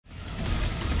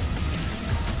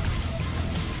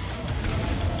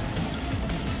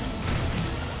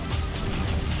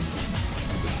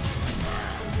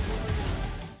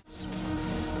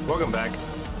Welcome back,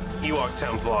 Ewok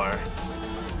Templar.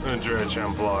 Dread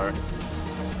Templar.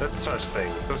 Let's touch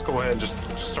things. Let's go ahead and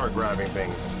just start grabbing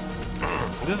things.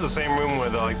 This is the same room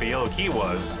where like the yellow key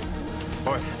was.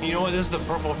 Or you know what? This is the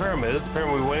purple pyramid. This is the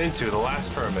pyramid we went into, the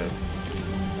last pyramid.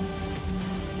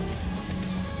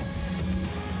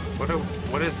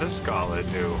 What does this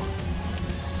gauntlet do?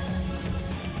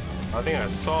 I think I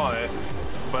saw it,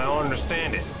 but I don't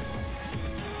understand it.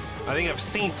 I think I've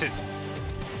seen it,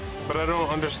 but I don't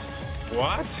understand.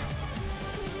 What?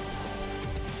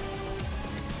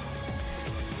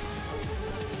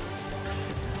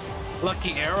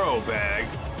 Lucky arrow bag.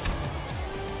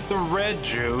 The red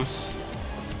juice.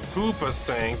 Hoopa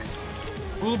stink.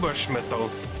 Uba schmittel.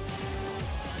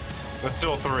 That's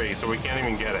still 3, so we can't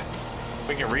even get it.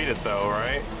 We can read it though,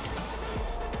 right?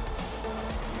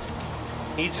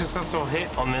 Each successful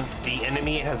hit on the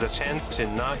enemy has a chance to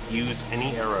not use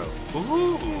any arrow.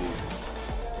 Ooh.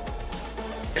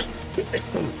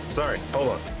 Sorry,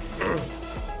 hold on.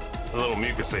 A little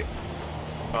mucusy.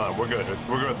 We're good.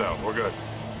 We're good though. We're good.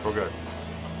 We're good.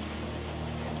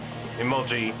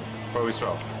 Emoji, where we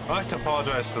swell. I'd like to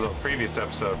apologize to the previous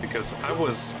episode because I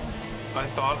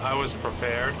thought I was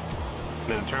prepared, and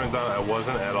then it turns out I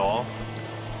wasn't at all.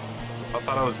 I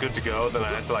thought I was good to go, then I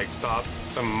had to like stop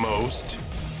the most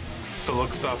to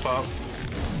look stuff up.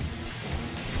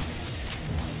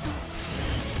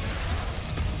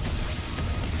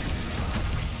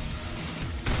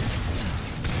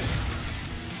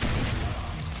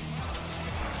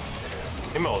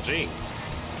 MLG.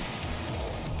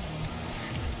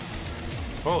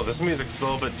 Oh, this music's a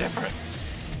little bit different.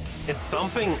 It's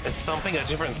thumping a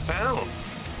different sound.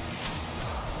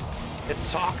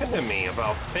 It's talking to me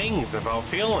about things, about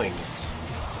feelings.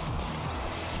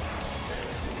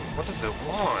 What does it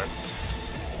want?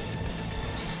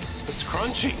 It's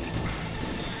crunchy.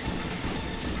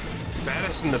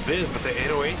 Baddest in the biz, but the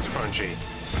 808's crunchy.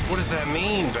 What does that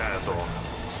mean, Basil?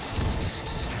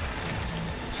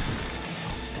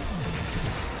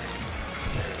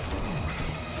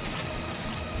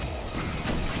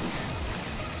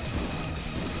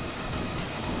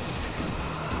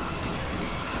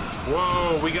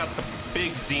 Whoa, we got the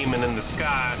big demon in the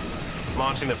sky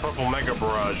launching the purple mega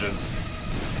barrages.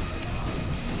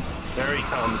 There he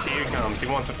comes, here he comes. He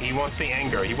wants the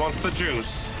anger, he wants the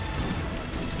juice.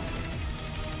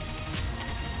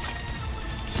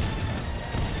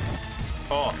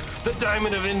 Oh, the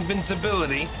diamond of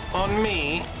invincibility on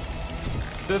me.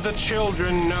 Do the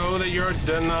children know that you're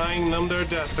denying them their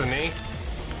destiny?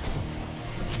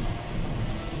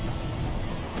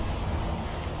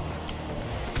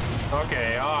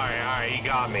 Okay, alright, he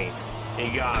got me. He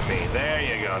got me. There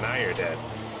you go, now you're dead.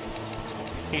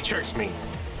 He tricked me.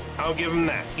 I'll give him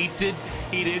that. He did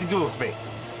goof me.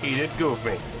 He did goof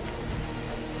me.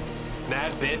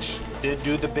 That bitch did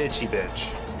do the bitchy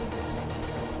bitch.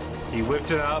 He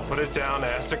whipped it out, put it down,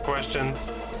 asked it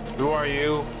questions. Who are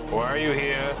you? Why are you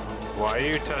here? Why are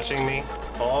you touching me?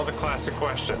 All the classic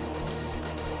questions.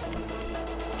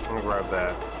 I'm gonna grab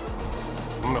that.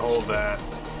 I'm gonna hold that.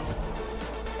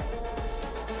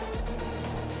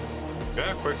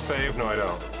 Yeah, quick save. No, I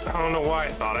don't. I don't know why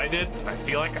I thought I did. I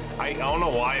feel like I don't know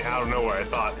why. I don't know where I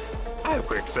thought I have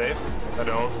quick save. I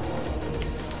don't.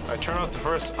 I turn off the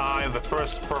first eye of the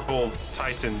first purple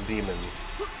Titan demon.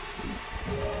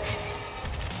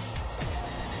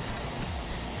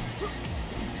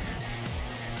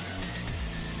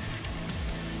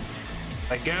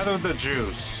 I gathered the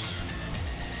juice.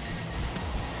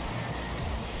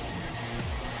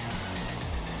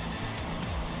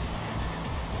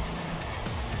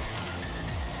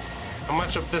 How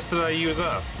much of this did I use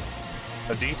up?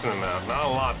 A decent amount. Not a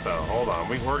lot, though. Hold on.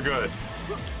 We're good.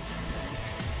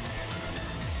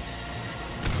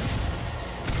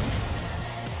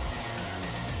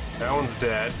 That one's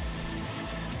dead.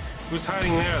 Who's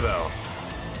hiding there, though?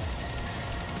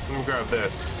 Let me grab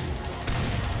this.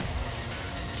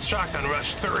 It's Shotgun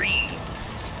Rush 3.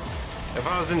 If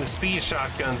I was into speed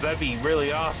shotguns, that'd be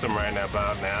really awesome right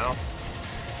about now.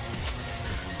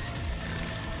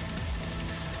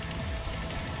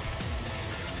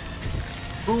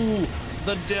 Ooh,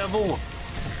 the devil.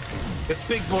 It's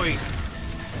Big Boy.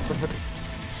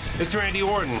 It's Randy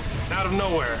Orton, out of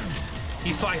nowhere.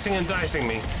 He's slicing and dicing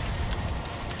me.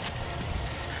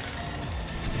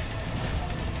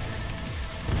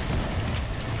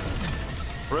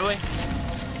 Really?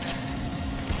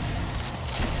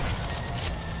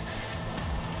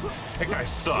 That guy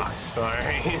sucks,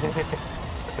 alright?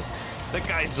 That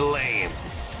guy's lame.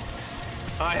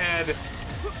 I had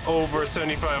over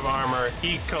 75 armor.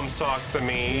 He comes talk to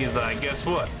me. He's like, guess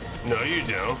what? No, you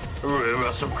don't.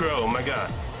 Russell Crowe, oh my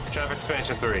god. Traffic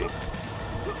expansion 3.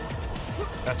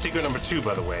 That's secret number 2,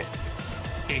 by the way,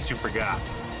 in case you forgot.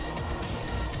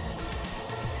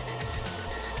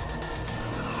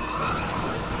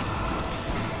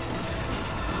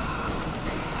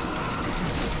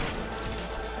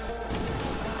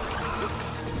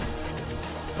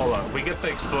 Hold on, we get the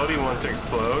exploding ones to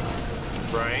explode,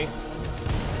 right?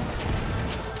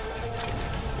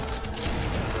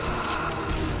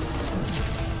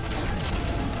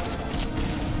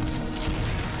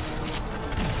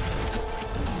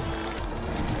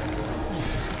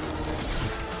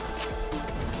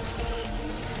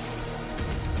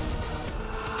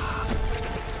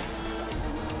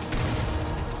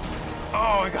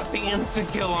 Oh, I got the instant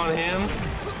kill on him.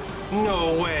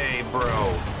 No way, bro.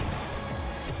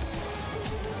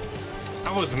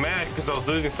 I was mad because I was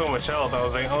losing so much health. I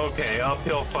was like, okay,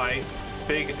 uphill fight,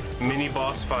 big mini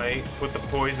boss fight with the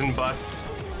poison butts.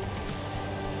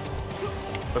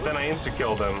 But then I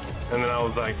insta-killed him, and then I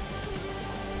was like,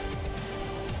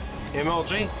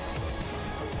 MLG?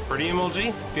 Pretty MLG,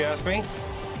 if you ask me.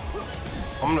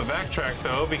 I'm gonna backtrack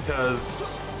though,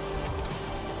 because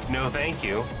no thank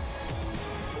you.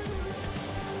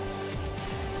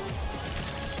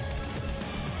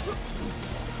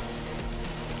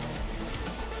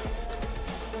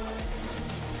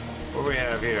 What do we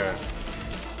have here?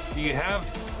 Do you have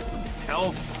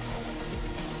health?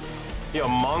 Yo,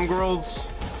 mongrels?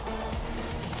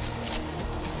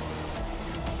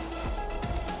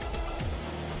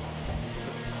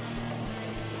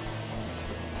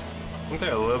 Isn't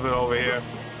there a little bit over here?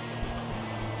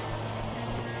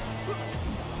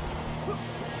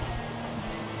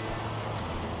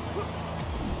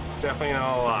 Definitely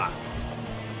not a lot.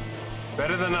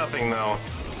 Better than nothing, though.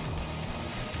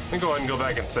 Let me go ahead and go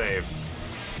back and save.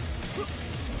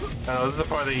 I know this is the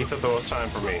part that eats up the most time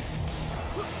for me.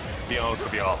 Be honest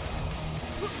with y'all.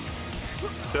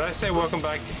 Did I say welcome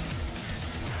back?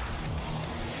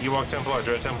 Ewok Templar,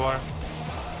 Dread Templar?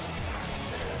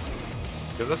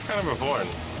 Because that's kind of important.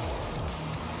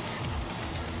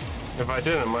 If I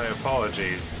didn't, my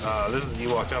apologies. This is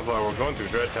Ewok Templar. We're going through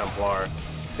Dread Templar.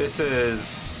 This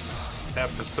is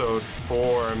episode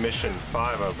 4, mission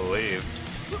 5, I believe.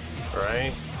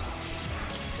 Right?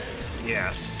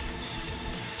 Yes.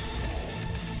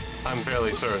 I'm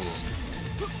fairly certain.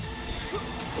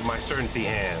 With my certainty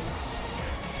hands.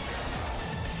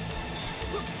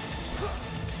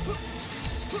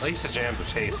 At least the jams are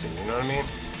tasty, you know what I mean?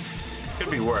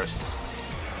 Could be worse.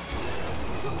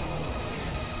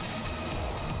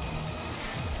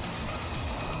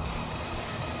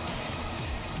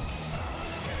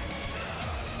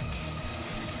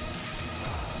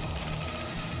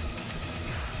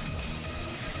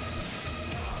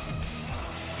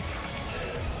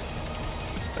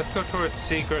 Let's go towards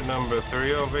secret number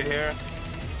 3 over here.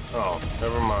 Oh,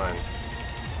 never mind.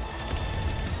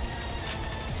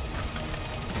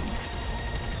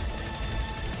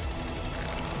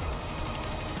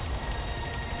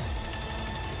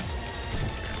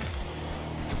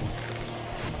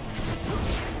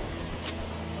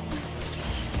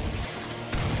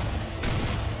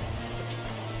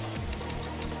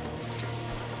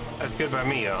 That's good by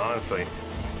me, honestly.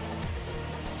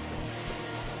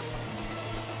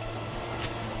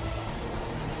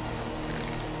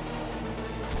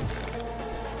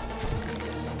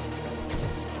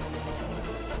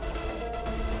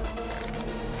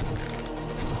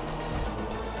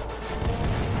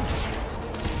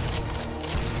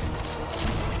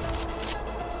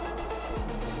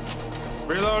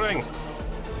 Reloading!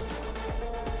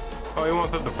 Oh, you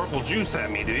want to throw the purple juice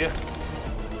at me, do you?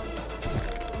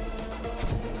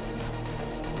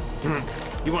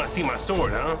 You want to see my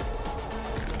sword, huh?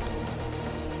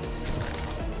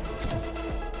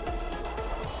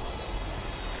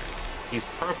 These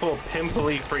purple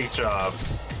pimply freak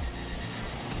jobs.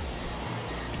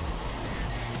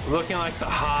 Looking like the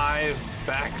hive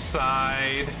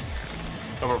backside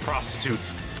of a prostitute.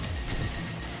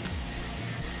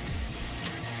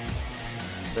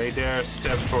 They dare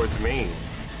step towards me.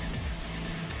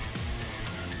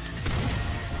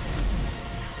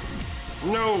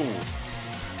 No!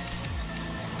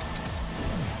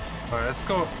 Alright, let's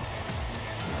go.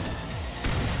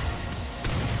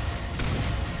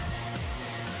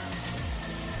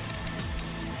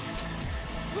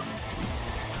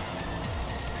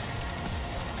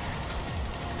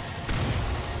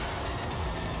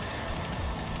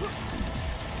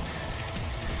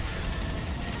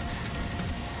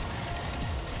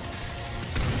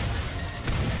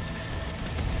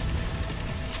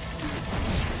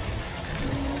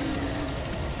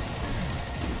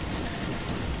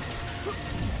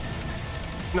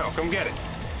 No, come get it.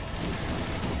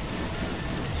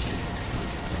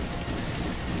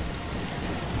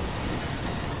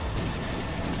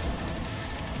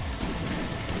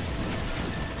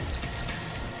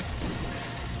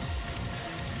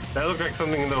 That looked like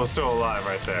something that was still alive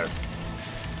right there.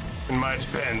 In my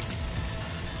defense.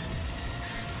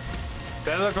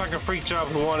 That looked like a freak job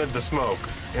who wanted the smoke,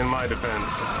 in my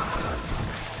defense.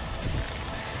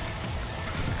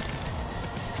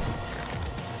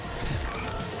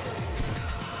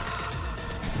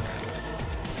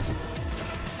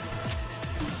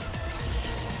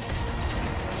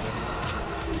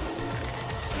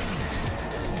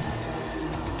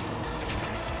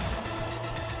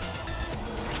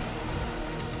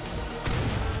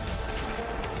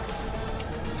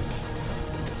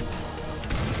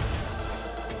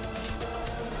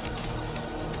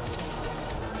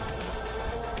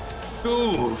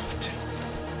 Goofed.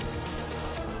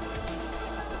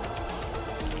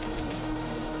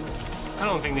 I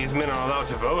don't think these men are allowed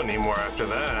to vote anymore after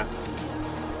that.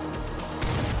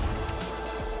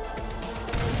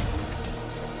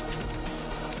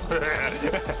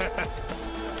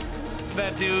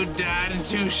 That dude died in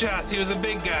 2 shots. He was a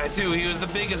big guy too. He was the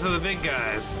biggest of the big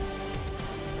guys.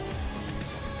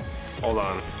 Hold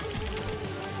on.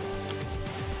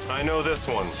 I know this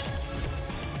one.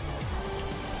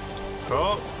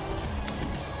 Oh.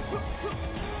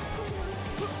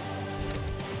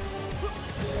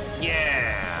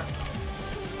 Yeah.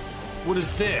 What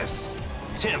is this?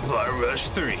 Templar Rush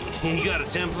 3. You got a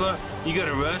Templar? You got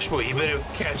a rush? Well, you better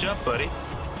catch up, buddy.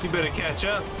 You better catch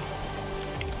up.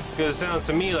 Because it sounds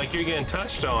to me like you're getting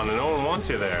touched on and no one wants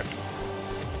you there.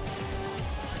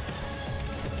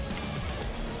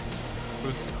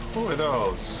 Who are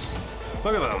those?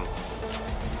 Look at them.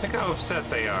 Look how upset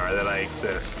they are that I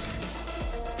exist.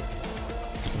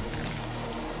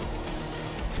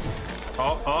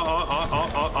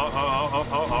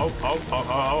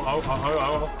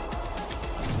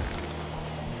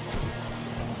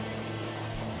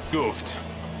 Goofed.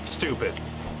 Stupid.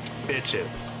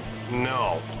 Bitches.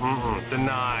 No.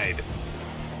 Denied.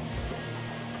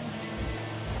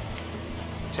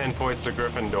 10 points to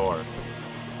Gryffindor.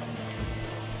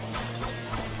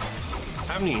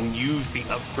 I haven't even used the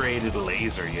upgraded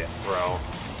laser yet, bro.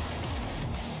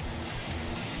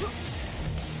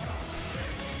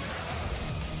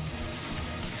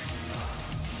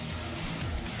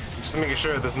 Just making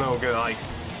sure there's no good, like,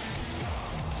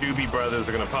 Doobie Brothers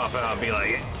are gonna pop out and be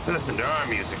like, hey, listen to our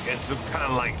music. It's kind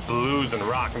of like blues and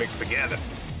rock mixed together.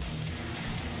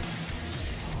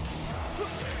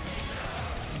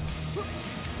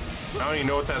 I don't even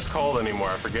know what that's called anymore.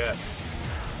 I forget.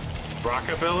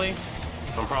 Rockabilly?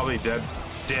 I'm probably dead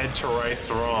to rights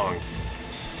wrong.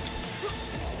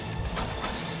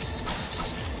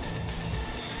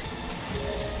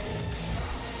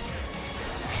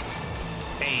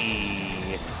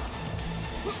 Hey.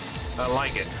 I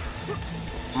like it.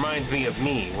 Reminds me of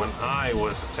me when I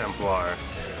was a Templar.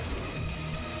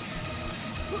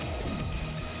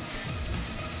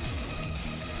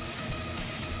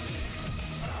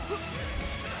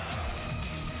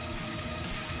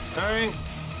 Alright.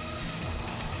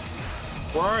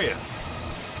 Where are you?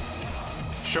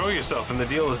 Show yourself and the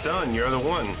deal is done. You're the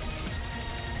one.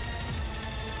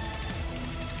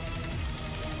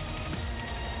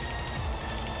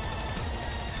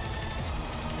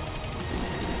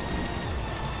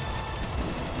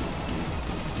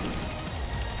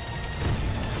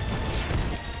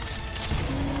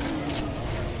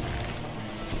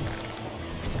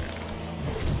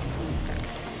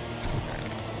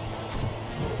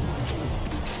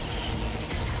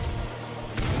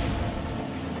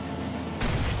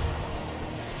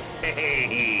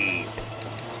 Hey,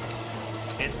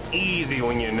 it's easy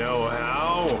when you know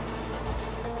how.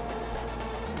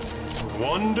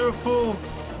 Wonderful.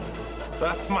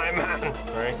 That's my man,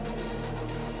 right?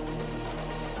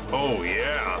 Oh,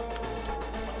 yeah.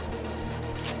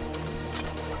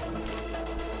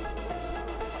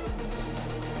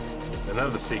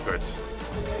 Another secret.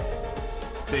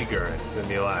 Bigger than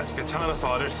the last. Katana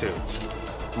Slaughter 2.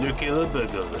 Nuclear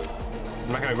Boogaloo.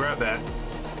 I'm not gonna grab that.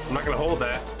 I'm not gonna hold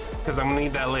that. Because I'm gonna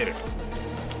need that later.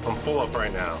 I'm full up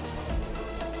right now.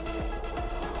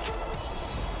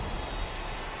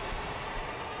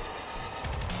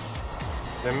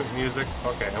 Damn it, music.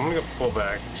 Okay, I'm gonna go pull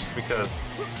back just because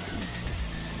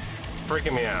it's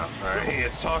freaking me out. Alright,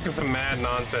 it's talking some mad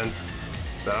nonsense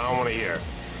that I don't want to hear.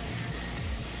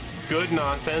 Good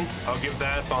nonsense, I'll give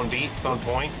that. It's on beat, it's on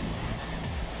point.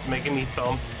 It's making me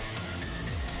thump.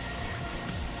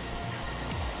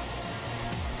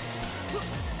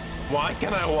 Why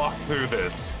can't I walk through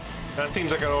this? That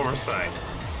seems like an oversight.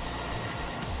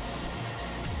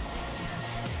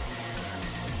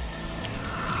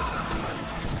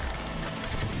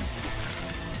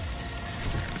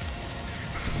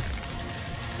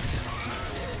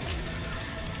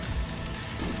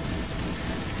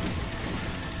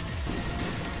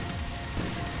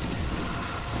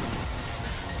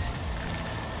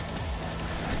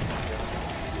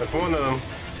 That's one of them.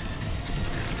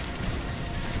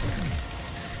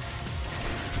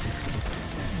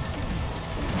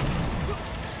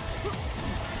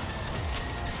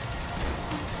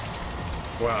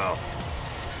 Wow.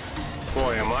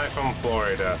 Boy, am I from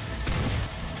Florida.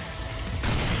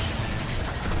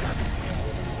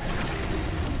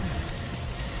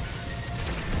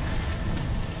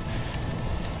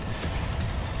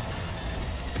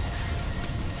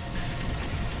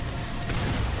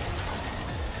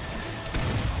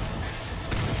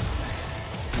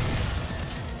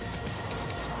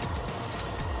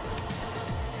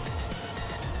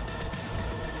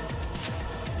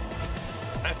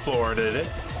 Florida it.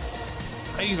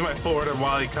 I use my Florida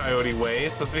Wile E. Coyote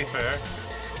ways, let's be fair.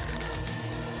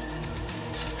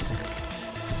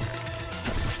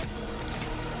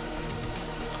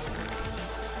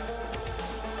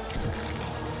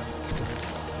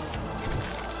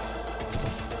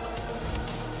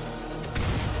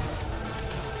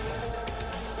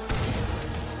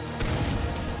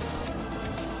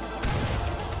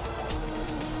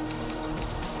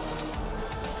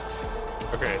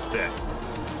 Okay, it's dead.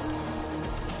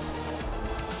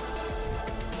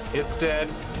 It's dead,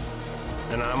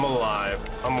 and I'm alive.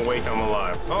 I'm awake, I'm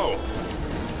alive. Oh!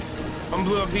 I'm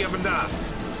blew up the up and down.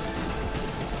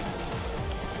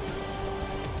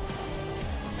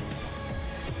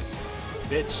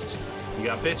 Bitched. He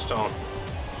got bitched on.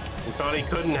 He thought he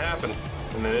couldn't happen,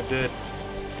 and then it did.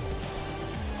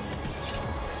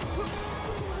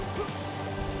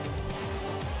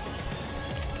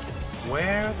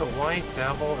 Where the white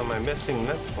devil am I missing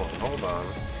this one? Hold on.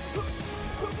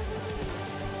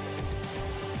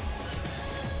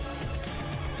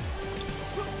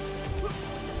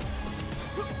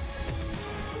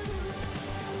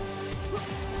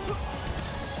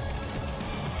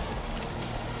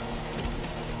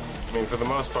 I mean, for the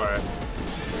most part,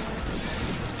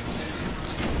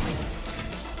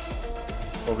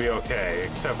 we'll be okay,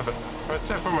 except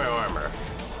for my armor.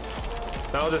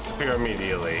 That'll disappear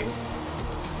immediately.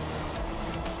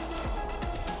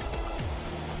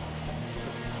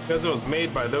 Because it was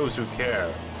made by those who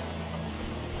care.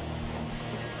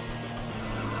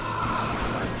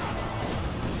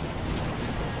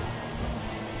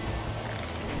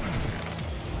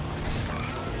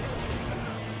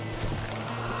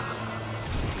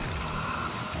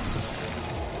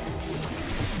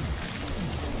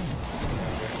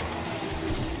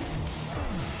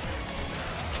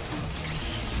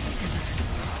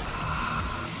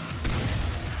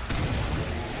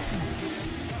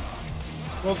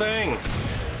 Well, dang.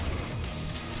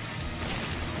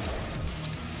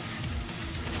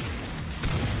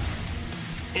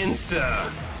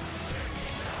 Insta.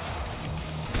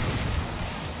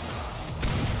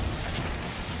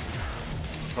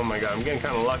 Oh my god, I'm getting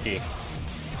kind of lucky.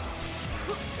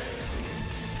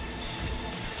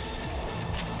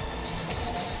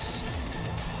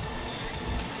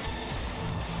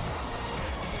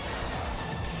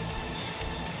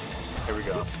 Here we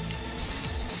go.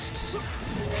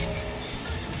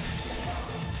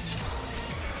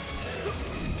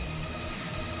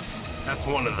 That's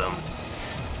one of them.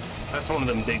 That's one of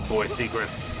them big boy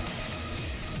secrets.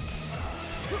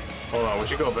 Hold on, we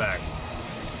should go back.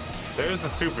 There's the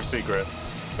super secret,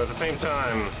 but at the same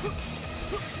time...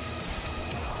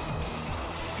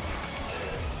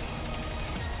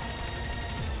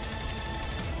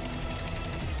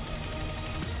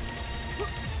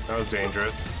 That was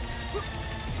dangerous.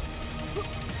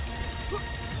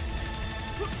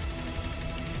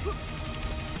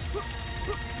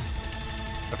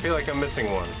 I feel like I'm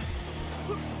missing one.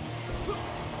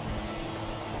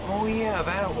 Oh yeah,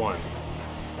 that one.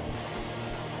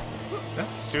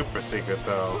 That's the super secret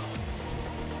though.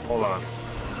 Hold on.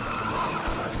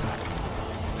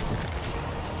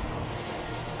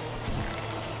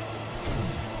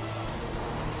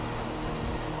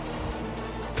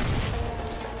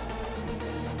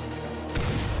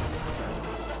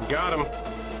 Got him.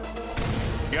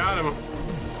 Got him.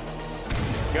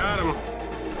 Got him.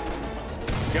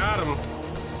 Got him.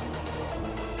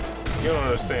 You don't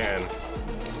understand.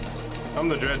 I'm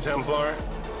the Dread Templar.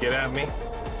 Get at me.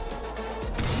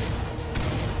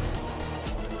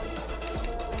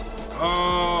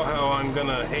 Oh, how I'm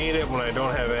gonna hate it when I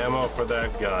don't have ammo for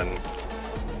that gun.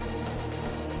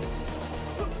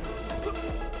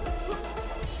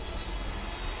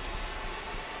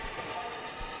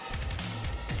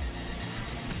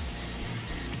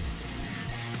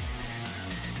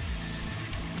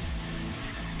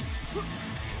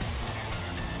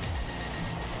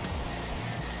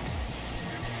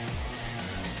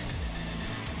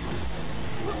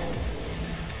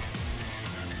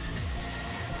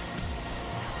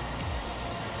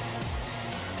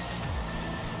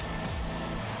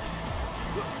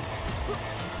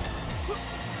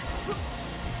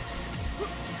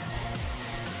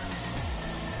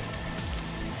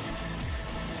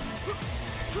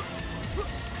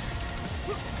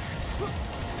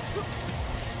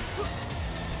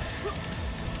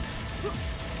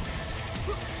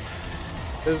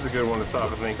 This is a good one to stop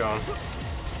and think on.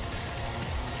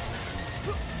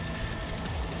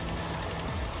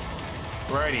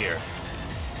 Right here.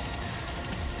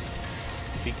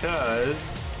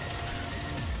 Because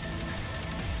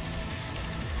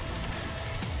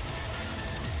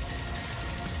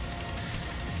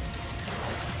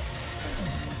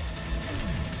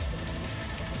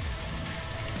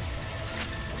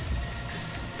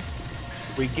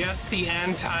we get the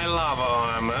anti-lava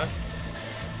armor.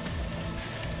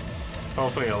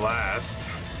 Hopefully it'll last.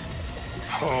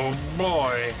 Oh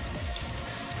boy.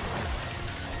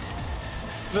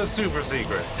 The super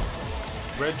secret.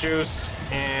 Red juice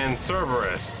and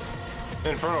Cerberus.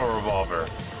 Inferno revolver.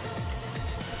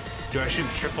 Do I shoot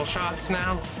triple shots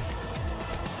now?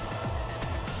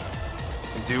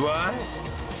 Do I?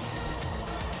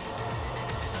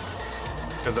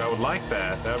 Because I would like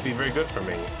that. That would be very good for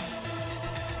me.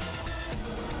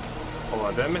 Hold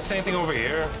on, did I miss anything over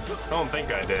here? I don't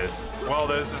think I did. Well,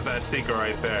 there's that secret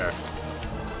right there.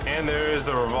 And there is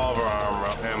the revolver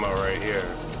ammo right here.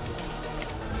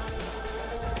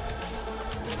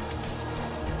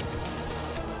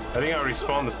 I think I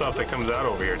respawned the stuff that comes out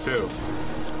over here too.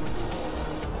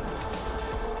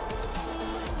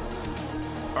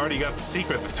 I already got the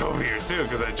secret that's over here too,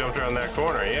 because I jumped around that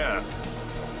corner, yeah.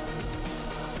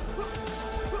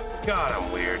 God,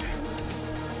 I'm weird.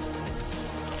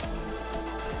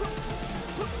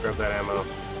 Grab that ammo.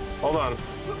 Hold on.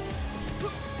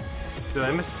 Did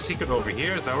I miss the secret over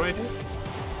here? Is that what I did?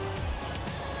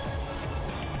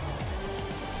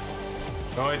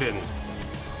 No, I didn't.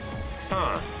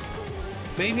 Huh.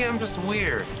 Maybe I'm just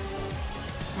weird.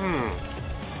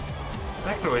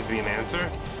 That could always be an answer.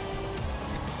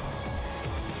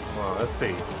 Well, let's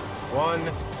see.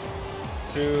 1,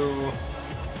 2,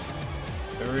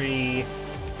 3.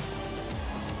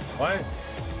 What?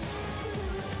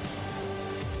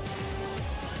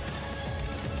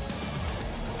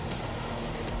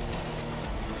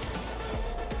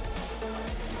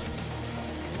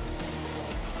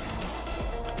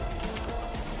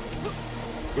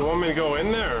 You want me to go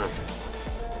in there?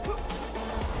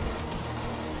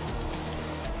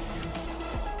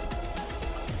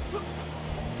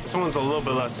 This one's a little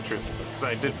bit less intrusive because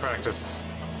I did practice.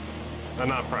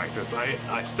 Not practice,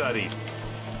 I studied.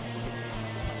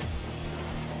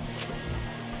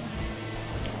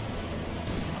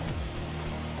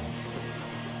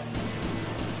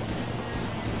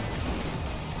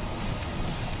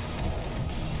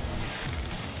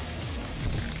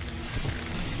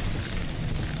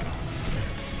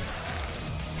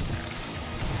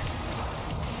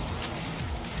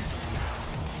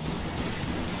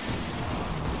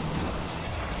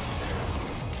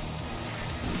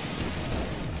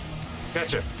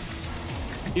 Gotcha.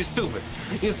 You stupid.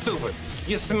 You stupid.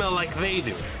 You smell like they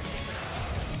do.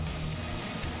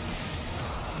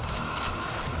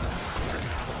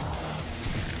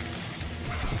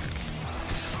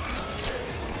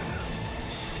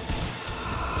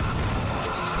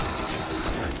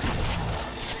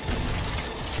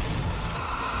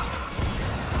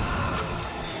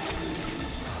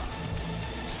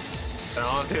 And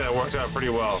honestly, that worked out pretty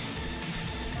well.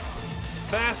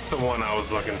 That's the one I was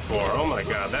looking for. Oh my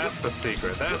god, that's the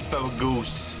secret. That's the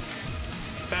goose.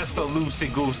 That's the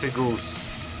loosey-goosey goose.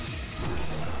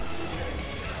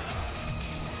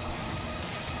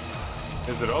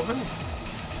 Is it open?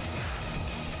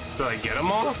 Did I get them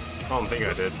all? I don't think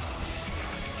I did.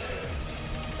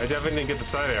 I definitely didn't get the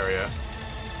side area.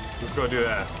 Let's go do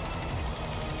that.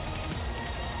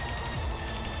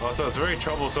 Also, it's very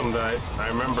troublesome that I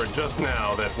remember just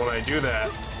now that when I do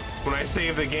that, when I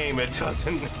save the game, it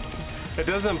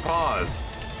doesn't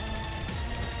pause.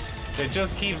 It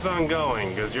just keeps on going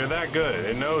because you're that good.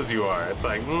 It knows you are. It's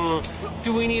like,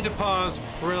 do we need to pause?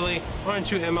 Really?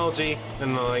 Aren't you MLG?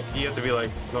 And like, you have to be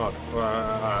like, no,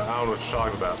 I don't know what you're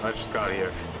talking about. I just got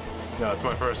here. No, it's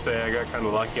my first day. I got kind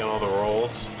of lucky on all the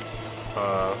rolls.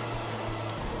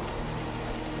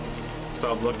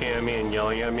 Stop looking at me and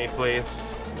yelling at me,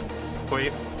 please.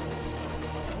 Please.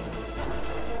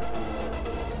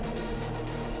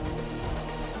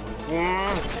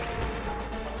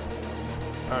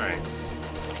 Alright.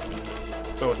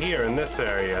 So here in this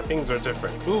area, things are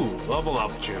different. Ooh, level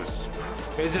up juice.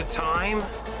 Is it time?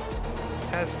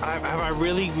 Have I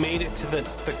really made it to the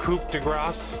coupe de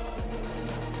grace?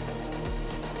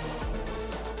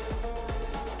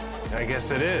 I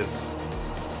guess it is.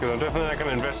 Because I'm definitely not going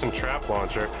to invest in trap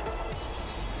launcher.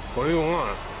 What do you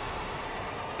want?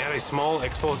 Add a small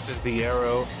explosive to the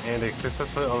arrow, and a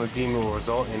successful hit on the demon will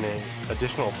result in an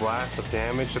additional blast of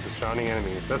damage to the surrounding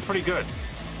enemies. That's pretty good.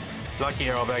 Lucky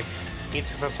arrow back. Each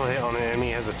successful hit on an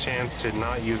enemy has a chance to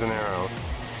not use an arrow.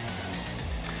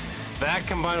 That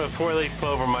combined with four-leaf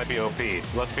clover might be OP.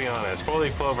 Let's be honest.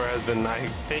 Four-leaf clover has been. I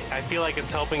feel like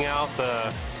it's helping out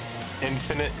the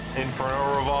infinite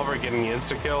inferno revolver, getting the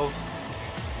insta kills.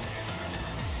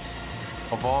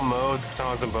 Of all modes,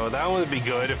 katanas and bow. That one would be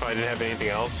good if I didn't have anything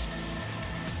else.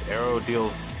 The arrow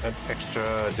deals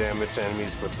extra damage to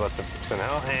enemies with less than 50%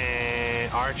 health. And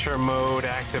archer mode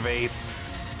activates.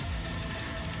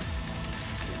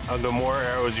 The more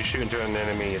arrows you shoot into an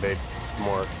enemy, they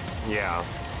more. Yeah.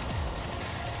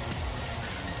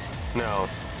 No.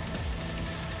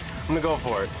 I'm gonna go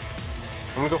for it.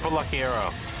 I'm gonna go for Lucky Arrow.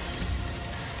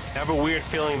 I have a weird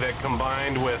feeling that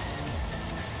combined with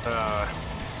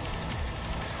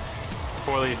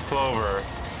Four-leaf clover,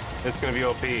 it's gonna be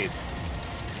OP'd.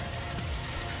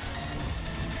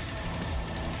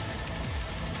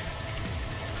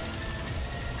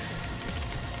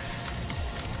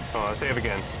 Oh, let's save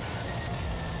again.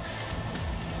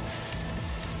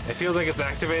 It feels like it's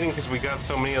activating because we got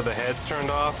so many of the heads turned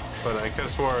off, but I could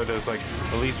have swore there's like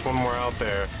at least one more out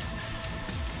there.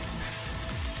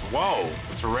 Whoa,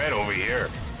 it's red over here.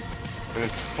 And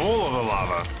it's full of the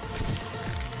lava.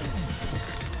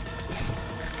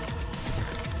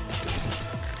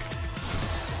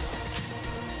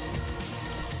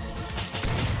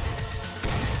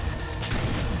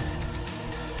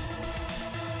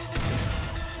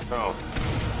 Oh.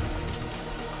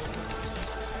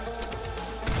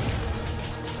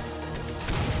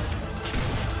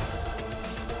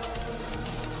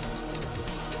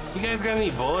 You guys got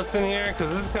any bullets in here? Because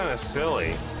this is kind of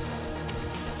silly.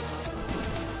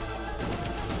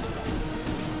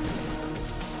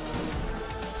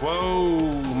 Whoa,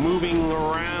 moving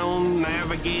around,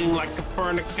 navigating like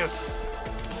Copernicus,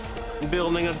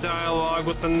 building a dialogue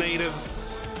with the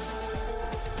natives.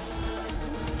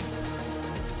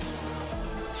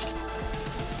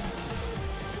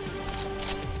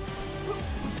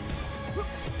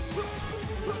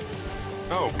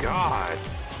 Oh, God.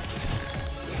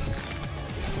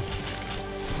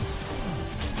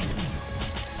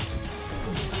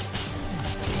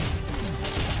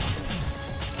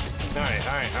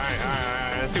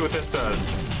 Alright, let's see what this does.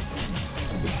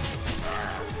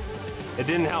 It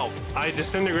didn't help. I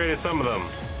disintegrated some of them.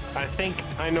 I think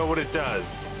I know what it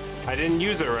does. I didn't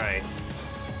use it right,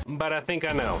 but I think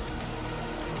I know.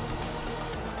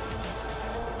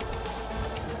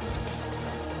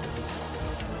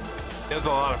 There's a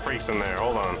lot of freaks in there.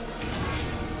 Hold on.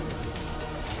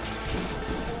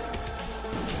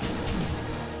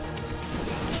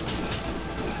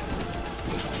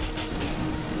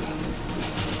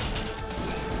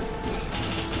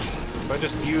 I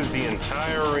just use the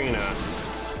entire arena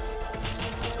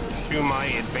to my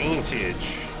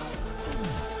advantage.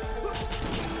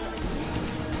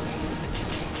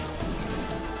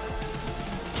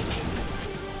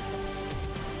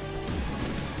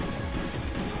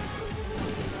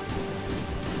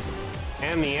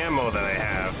 And the ammo that I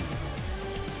have.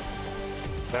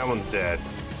 That one's dead.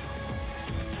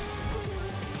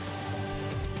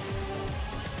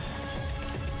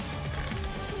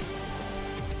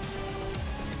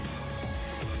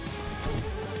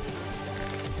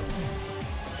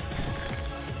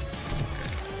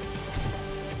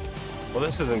 Well,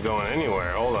 this isn't going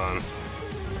anywhere. Hold on.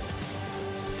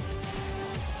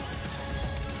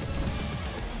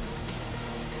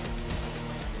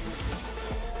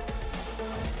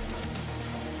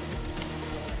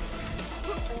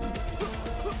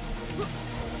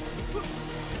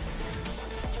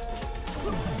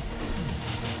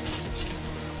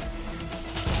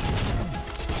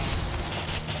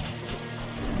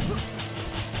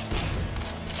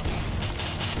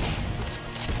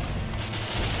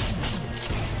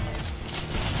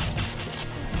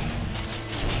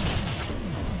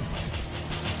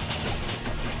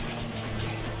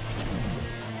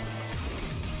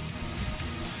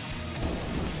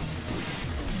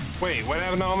 Wait, what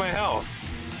happened to all my health?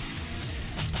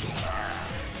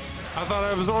 I thought I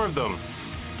absorbed them.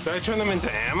 Did I turn them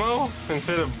into ammo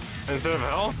instead of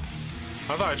health?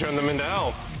 I thought I turned them into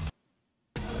health.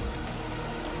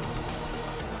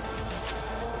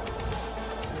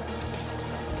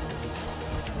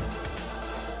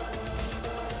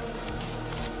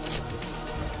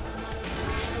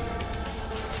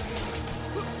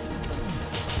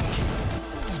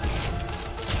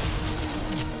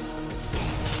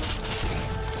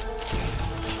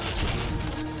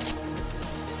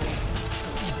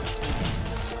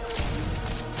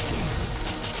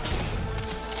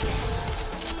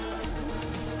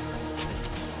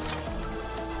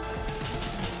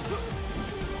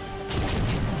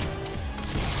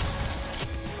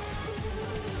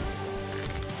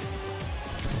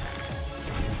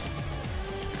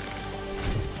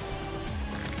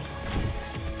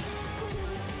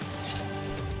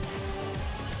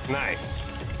 Nice.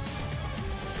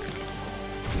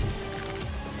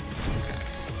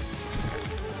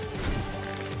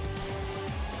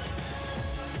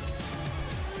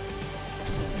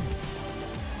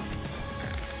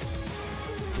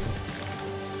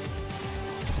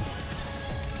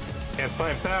 Can't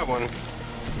snipe that one.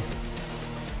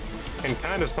 Can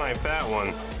kind of snipe that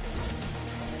one.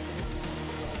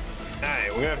 Alright,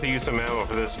 we're gonna have to use some ammo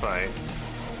for this fight.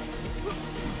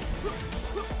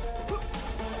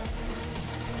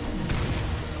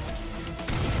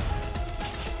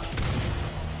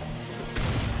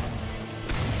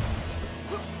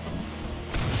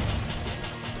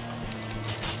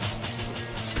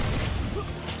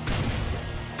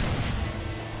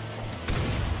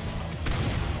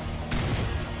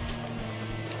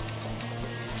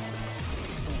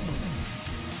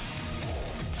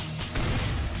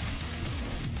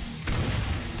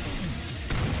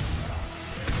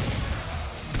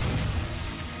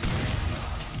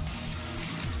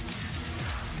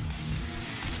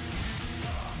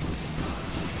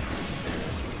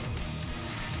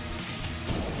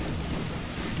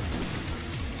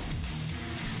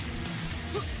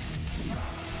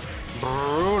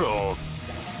 Brutal.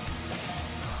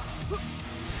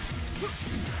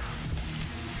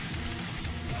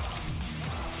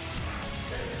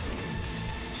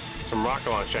 Some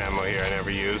rocket launch ammo here I never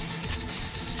used.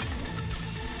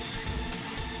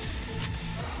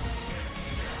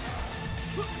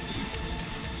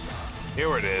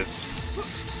 Here it is.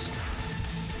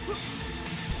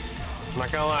 I'm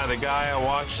not gonna lie, the guy I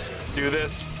watched do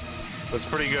this was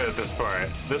pretty good at this part.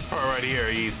 This part right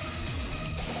here, he...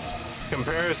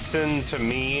 Comparison to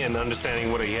me and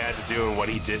understanding what he had to do and what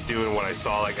he did do and what I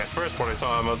saw, like at first when I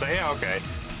saw him I was like, yeah, okay.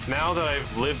 Now that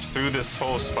I've lived through this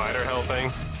whole spider hell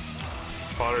thing,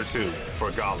 Slaughter 2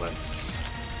 for gauntlets.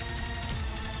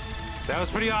 That was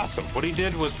pretty awesome. What he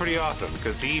did was pretty awesome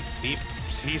because he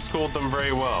schooled them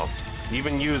very well. He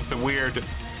even used the weird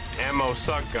ammo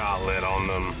suck gauntlet on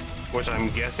them, which I'm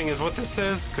guessing is what this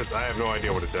is because I have no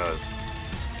idea what it does.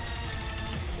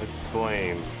 It's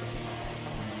lame.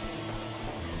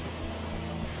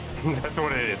 That's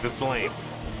what it is, it's lame.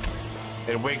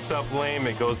 It wakes up lame,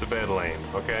 it goes to bed lame,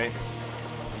 okay?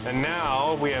 And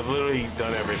now we have literally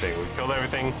done everything. We killed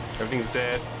everything, everything's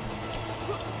dead.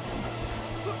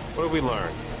 What did we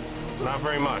learn? Not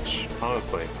very much,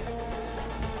 honestly.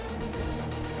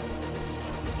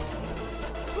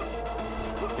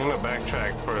 I'm gonna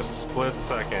backtrack for a split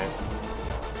second.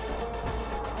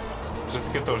 Just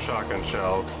to get those shotgun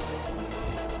shells.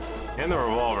 And the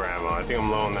revolver ammo. I think I'm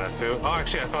low on that too. Oh,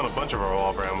 actually, I found a bunch of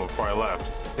revolver ammo before I left.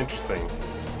 Interesting.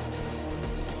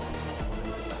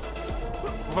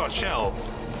 What about shells?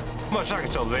 What about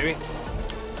shotgun shells, baby?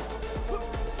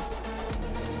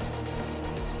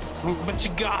 But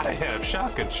you gotta have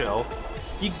shotgun shells.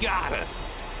 You gotta.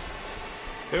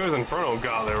 There was Inferno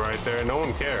Gauntlet right there. No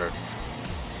one cared.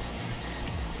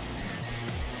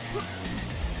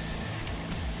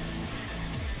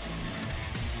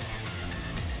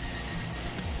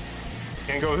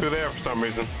 Can't go through there for some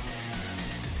reason.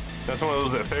 That's one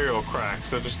of those ethereal cracks,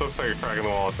 so it just looks like a crack in the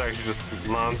wall. It's actually just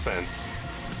nonsense.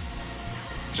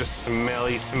 Just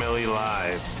smelly, smelly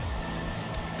lies.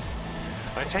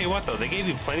 I tell you what though, they gave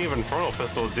you plenty of Infernal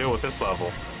Pistol to deal with this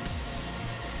level.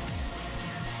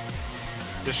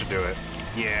 This should do it.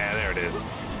 Yeah, there it is.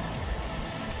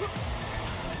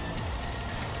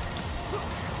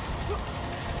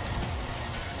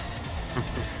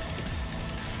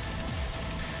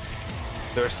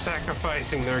 They're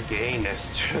sacrificing their gayness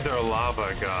to their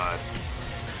lava god.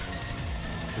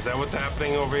 Is that what's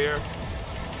happening over here?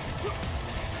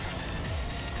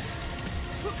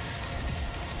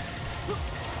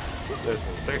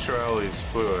 Listen, sexuality is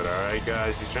fluid, alright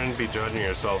guys? You shouldn't be judging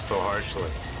yourself so harshly.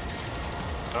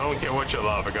 I don't care what your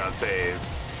lava god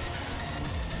says.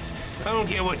 I don't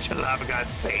care what your lava god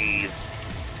says.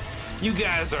 You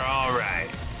guys are alright.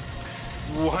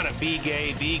 Wanna be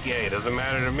gay, doesn't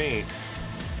matter to me.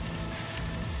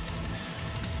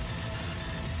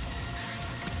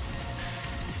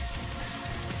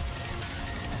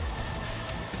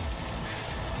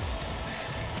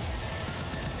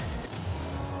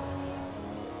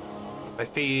 I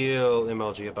feel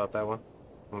MLG about that one.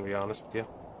 I'm gonna be honest with you.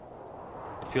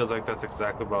 It feels like that's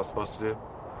exactly what I was supposed to do,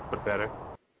 but better.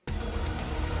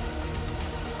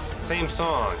 Same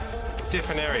song,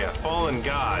 different area, fallen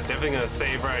god. Definitely gonna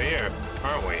save right here,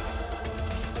 aren't we?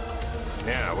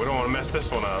 Yeah, we don't want to mess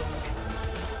this one up.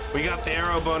 We got the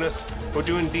arrow bonus. We're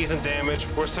doing decent damage.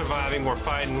 We're surviving. We're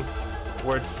fighting.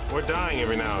 We're dying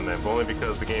every now and then, but only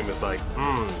because the game is like,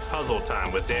 puzzle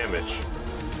time with damage.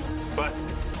 But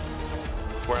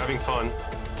we're having fun.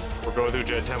 We're going through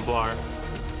Jed Templar.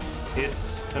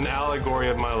 It's an allegory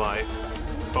of my life.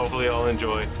 Hopefully y'all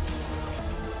enjoy.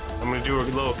 I'm gonna do a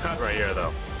little cut right here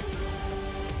though.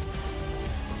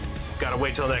 Gotta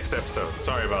wait till next episode.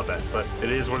 Sorry about that, but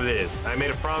it is what it is. I made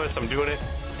a promise, I'm doing it.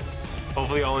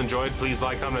 Hopefully y'all enjoyed. Please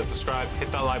like, comment, and subscribe.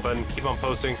 Hit that like button, keep on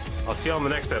posting. I'll see y'all in the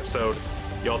next episode.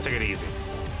 Y'all take it easy.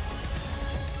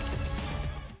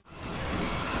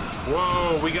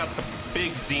 Whoa, we got the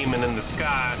big demon in the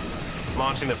sky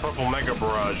launching the purple mega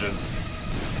barrages.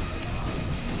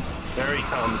 There he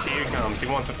comes, here he comes. He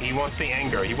wants the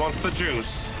anger, he wants the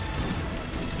juice.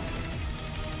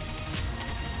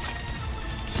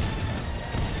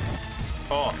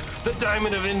 Oh, the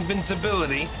diamond of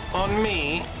invincibility on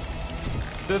me.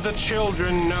 Do the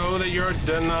children know that you're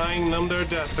denying them their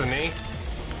destiny?